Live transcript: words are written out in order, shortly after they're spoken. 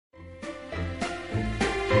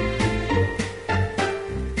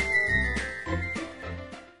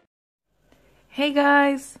Hey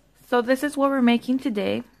guys, so this is what we're making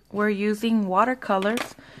today. We're using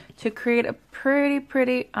watercolors to create a pretty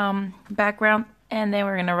background, and then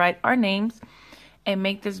we're gonna write our names and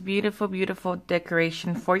make this beautiful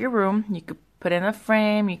decoration for your room. You could put in a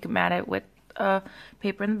frame, you can mat it with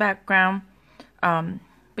paper in the background. But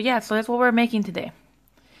yeah, so that's what we're making today.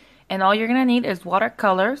 And all you're gonna need is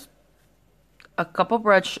watercolors, a couple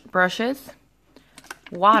brushes,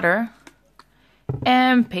 water,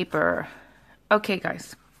 and paper. Okay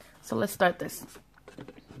guys, so let's start this.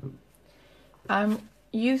 I'm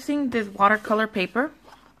using this watercolor paper.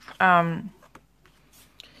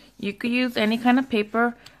 You could use any kind of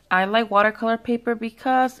paper. I like watercolor paper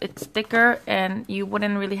because it's thicker and you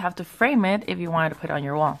wouldn't really have to frame it if you wanted to put it on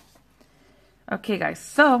your wall. Okay guys,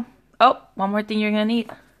 so, one more thing you're gonna need.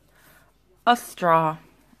 A straw.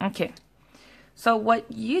 Okay, so what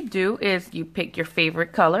you do is you pick your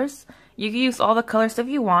favorite colors. You can use all the colors if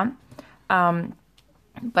you want.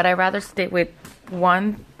 But I rather stay with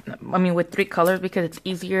with 3 colors because it's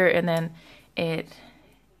easier, and then it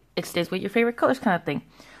stays with your favorite colors kind of thing.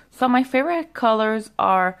 So my favorite colors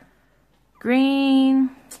are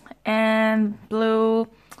green and blue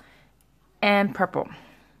and purple.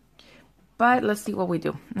 But let's see what we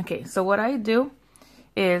do. Okay, so what I do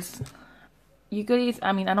is you could use,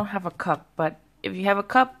 I don't have a cup, but if you have a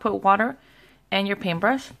cup, put water and your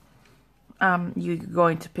paintbrush. You're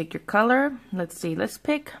going to pick your color. Let's see, let's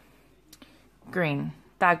pick green,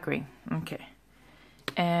 that green. Okay,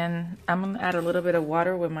 and I'm gonna add a little bit of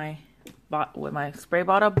water with my spray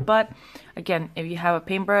bottle. But again, if you have a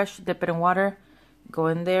paintbrush, dip it in water, go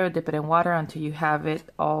in there, dip it in water until you have it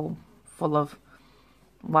all full of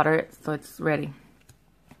water, so it's ready.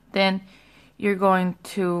 Then you're going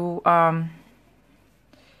to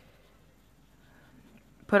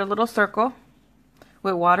put a little circle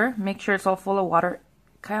with water. Make sure it's all full of water,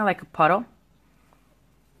 kind of like a puddle.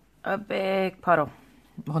 A big puddle.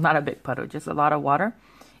 Well, not a big puddle, just a lot of water.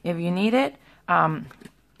 If you need it,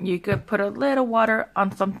 you could put a little water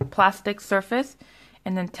on some plastic surface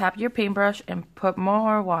and then tap your paintbrush and put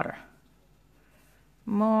more water.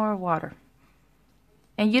 More water.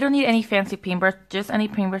 And you don't need any fancy paintbrush, just any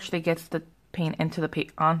paintbrush that gets the paint onto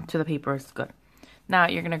the paper is good. Now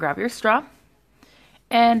you're gonna grab your straw,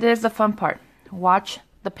 and this is the fun part. Watch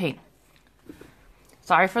the paint.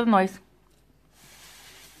 Sorry for the noise.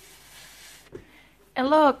 And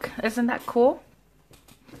look, isn't that cool?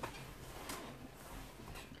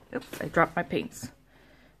 Oops, I dropped my paints.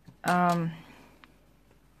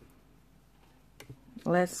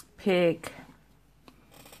 Let's pick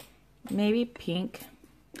maybe pink.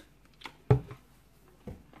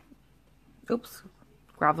 Oops,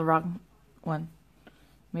 grab the wrong one.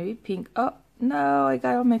 Maybe pink. Oh, no, I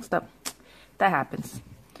got it all mixed up. That happens.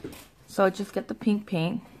 So just get the pink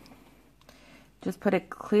paint. Just put it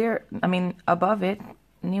above it,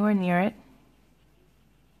 anywhere near it.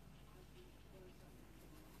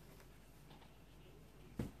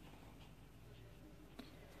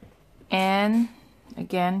 And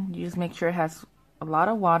again, you just make sure it has a lot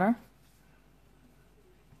of water.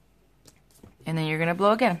 And then you're gonna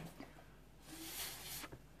blow again.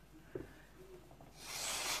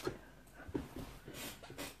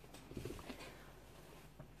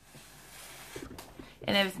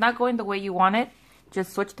 And if it's not going the way you want it,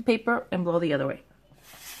 just switch the paper and blow the other way.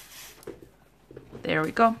 There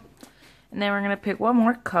we go. And then we're going to pick one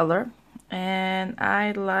more color. And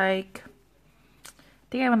I think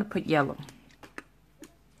I'm going to put yellow.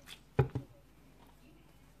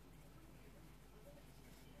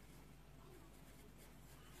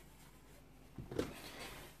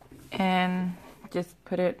 And just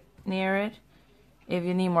put it near it. If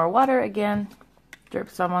you need more water, again, drip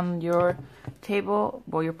some on your table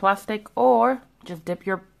or your plastic, or just dip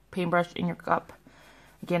your paintbrush in your cup.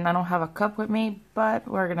 Again, I don't have a cup with me, but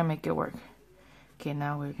we're gonna make it work. Okay,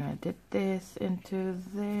 now we're gonna dip this into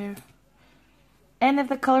there. And if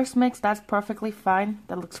the colors mix, that's perfectly fine.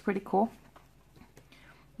 That looks pretty cool.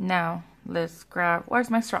 Now, let's grab,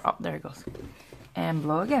 where's my straw? Oh, there it goes. And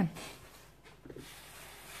blow again.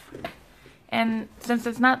 And since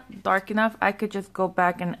it's not dark enough, I could just go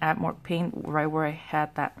back and add more paint right where I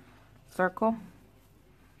had that circle.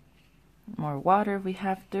 More water if we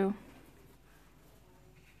have to.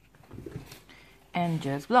 And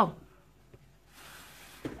just blow.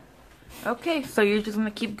 Okay, so you're just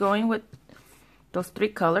going to keep going with those 3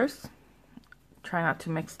 colors. Try not to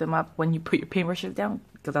mix them up when you put your paintbrushes down,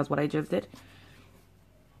 because that's what I just did.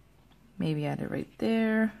 Maybe add it right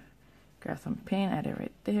there. Grab some paint, add it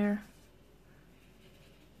right there.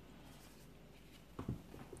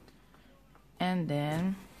 And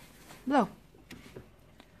then blow.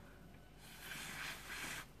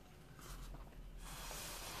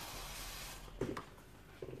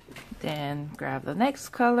 And grab the next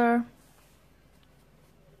color.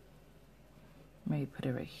 Maybe put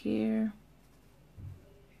it right here.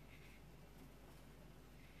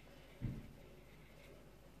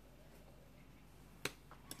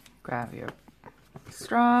 Grab your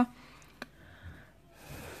straw.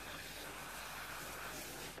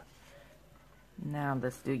 Now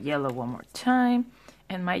let's do yellow one more time.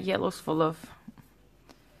 And my yellow's full of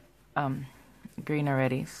green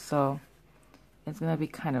already, so it's gonna be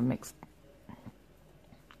kind of mixed.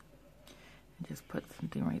 Just put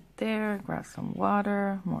something right there, grab some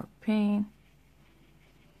water, more paint.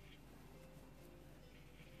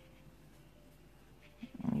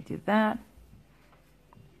 Let me do that.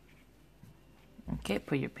 Okay,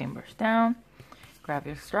 put your paintbrush down, grab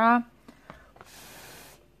your straw.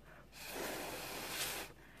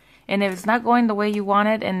 And if it's not going the way you want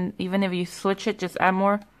it, and even if you switch it, just add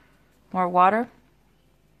more water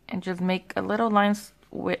and just make a little lines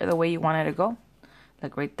the way you want it to go,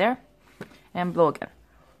 like right there, and blow again.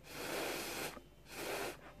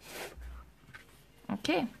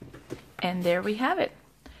 Okay, and there we have it.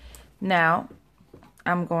 Now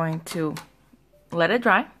I'm going to let it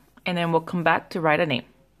dry, and then we'll come back to write a name.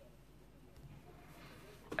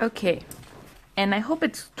 Okay, and I hope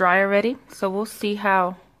it's dry already, so we'll see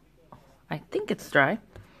how. I think it's dry.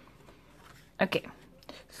 Okay,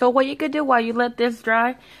 so what you could do while you let this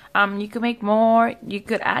dry, you could make more, you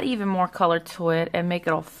could add even more color to it and make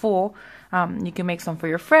it all full. You can make some for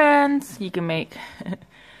your friends, you can make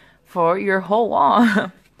for your whole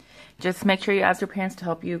wall. Just make sure you ask your parents to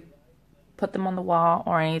help you put them on the wall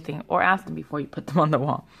or anything, or ask them before you put them on the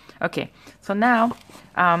wall. Okay, so now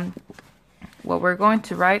what we're going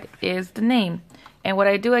to write is the name. And what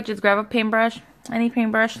I do, I just grab a paintbrush. Any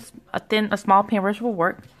paintbrush, a small paintbrush will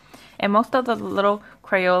work. And most of the little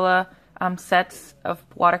Crayola sets of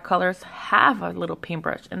watercolors have a little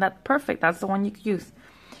paintbrush, and that's perfect. That's the one you could use.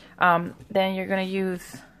 Then you're gonna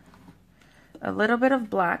use a little bit of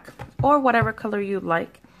black or whatever color you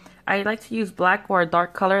like. I like to use black or a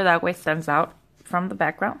dark color, that way it stands out from the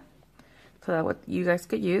background, so that what you guys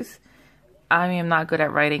could use. I mean, I'm not good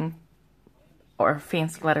at writing or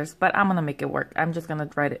fancy letters, but I'm gonna make it work. I'm just gonna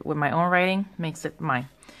write it with my own writing, makes it mine.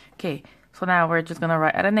 Okay, so now we're just gonna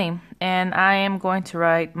write out a name, and I am going to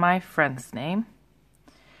write my friend's name.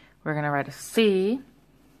 We're gonna write a C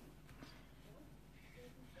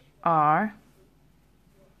R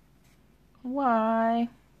Y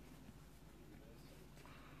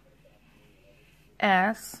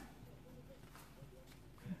S.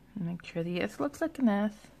 Make sure the S looks like an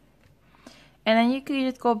S, and then you can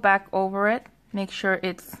just go back over it. Make sure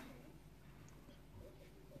it's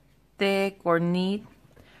thick or neat.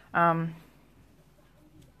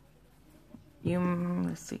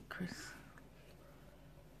 Let's see, Chris.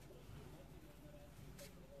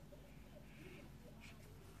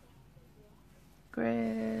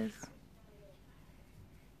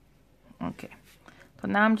 Okay, so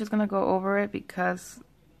now I'm just gonna go over it because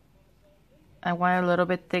I want it a little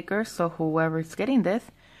bit thicker, so whoever's getting this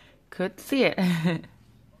could see it.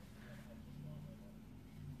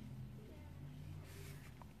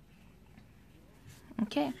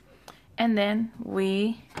 Okay, and then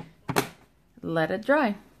we let it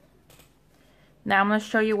dry. Now I'm going to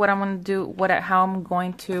show you what I'm going to do, how I'm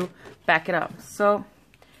going to back it up. So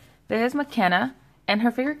there's McKenna, and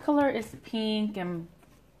her favorite color is pink and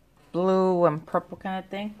blue and purple kind of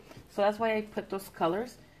thing. So that's why I put those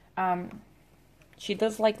colors. She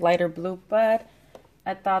does like lighter blue, but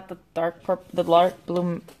I thought the dark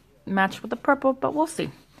blue matched with the purple, but we'll see.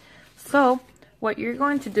 So what you're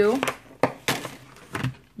going to do,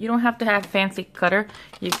 you don't have to have a fancy cutter.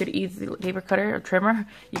 You could easily, paper cutter or trimmer,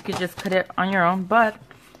 you could just cut it on your own. But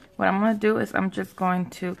what I'm going to do is I'm just going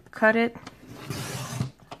to cut it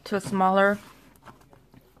to a smaller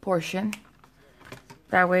portion.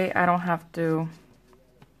 That way I don't have to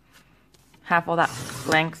have all that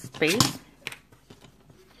blank space.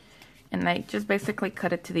 And I just basically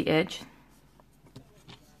cut it to the edge.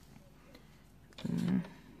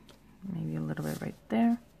 Maybe a little bit right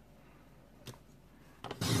there.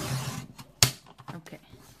 Okay.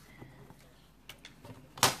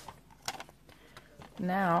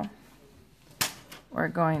 Now we're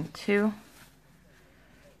going to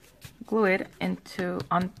glue it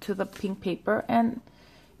onto the pink paper, and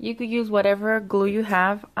you could use whatever glue you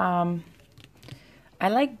have. I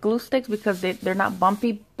like glue sticks because they're not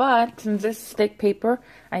bumpy, but since this is stick paper,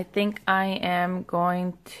 I think I am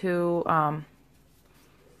going to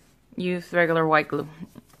use regular white glue.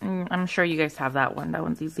 I'm sure you guys have that one. That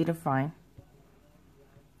one's easy to find.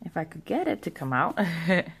 If I could get it to come out.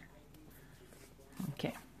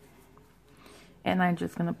 Okay. And I'm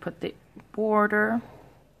just going to put border.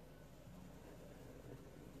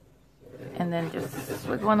 And then just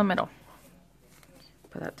swiggle in the middle.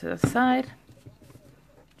 Put that to the side.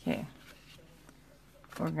 Okay.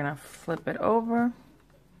 We're gonna flip it over.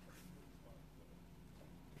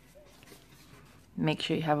 Make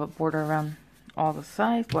sure you have a border around all the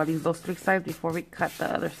sides. Well, those 3 sides before we cut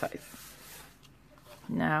the other sides.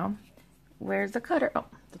 Now, where's the cutter? Oh,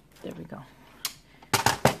 there we go.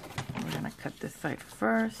 We're gonna cut this side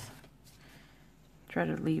first. Try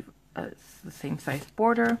to leave the same size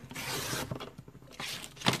border.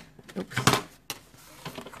 Oops.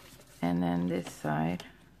 And then this side.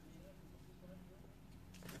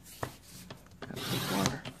 Cut the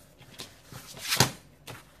border.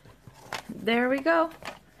 There we go.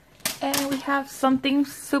 And we have something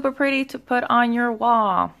super pretty to put on your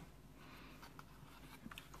wall.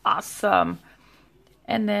 Awesome.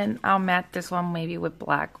 And then I'll matte this one maybe with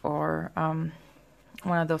black or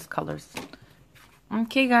one of those colors.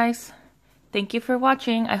 Okay guys, thank you for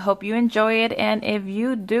watching. I hope you enjoy it, and if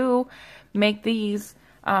you do make these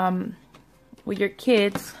with your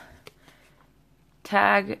kids,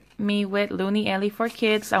 tag me with Loonyeli for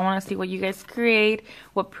Kids. I want to see what you guys create,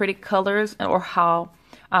 what pretty colors, or how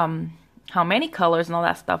many colors and all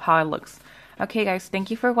that stuff, how it looks. Okay guys, thank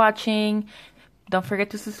you for watching. Don't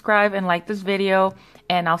forget to subscribe and like this video,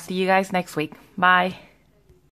 and I'll see you guys next week. Bye.